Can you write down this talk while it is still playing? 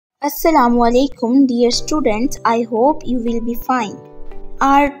Assalamu alaikum dear students, I hope you will be fine.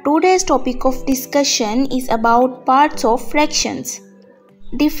 Our today's topic of discussion is about parts of fractions.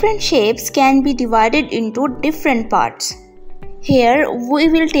 Different shapes can be divided into different parts. Here we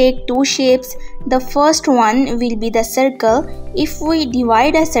will take two shapes. The first one will be the circle. If we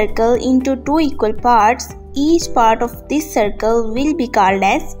divide a circle into two equal parts, each part of this circle will be called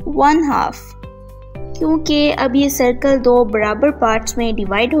as 1/2. क्योंकि अब ये circle दो बराबर parts में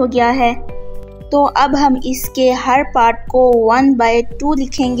divide हो गया है, तो अब हम इसके हर पार्ट को 1/2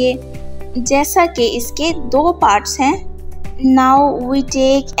 लिखेंगे, जैसा कि इसके दो पार्ट्स हैं. Now we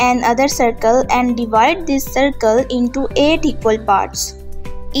take an other circle and divide this circle into 8 equal parts.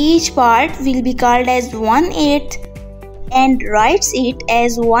 Each part will be called as 1/8 and rights it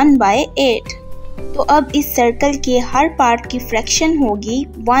as 1/8. तो अब इस सर्कल के हर पार्ट की फ्रैक्शन होगी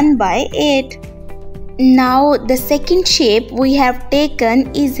 1/8. Now the second shape we have taken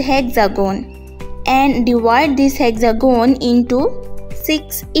is hexagon, and divide this hexagon into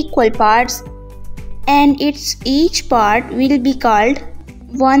 6 equal parts, and its each part will be called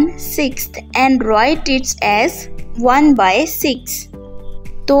 1/6 and write it as 1/6.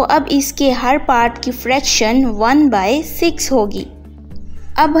 तो अब इसके हर part की fraction 1/6 होगी.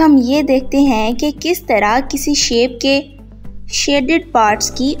 अब हम ये देखते हैं कि किस तरह किसी शेप के शेडेड पार्ट्स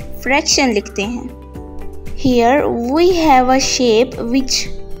की फ्रैक्शन लिखते हैं. Here we have a shape which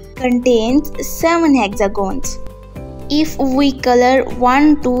contains 7 hexagons. If we color 1,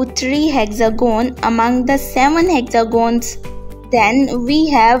 2, 3 hexagon among the 7 hexagons, then we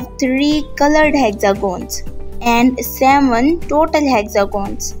have 3 colored hexagons and 7 total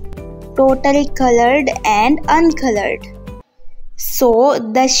hexagons, totally colored and uncolored. So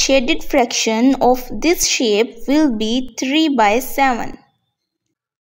the shaded fraction of this shape will be 3/7.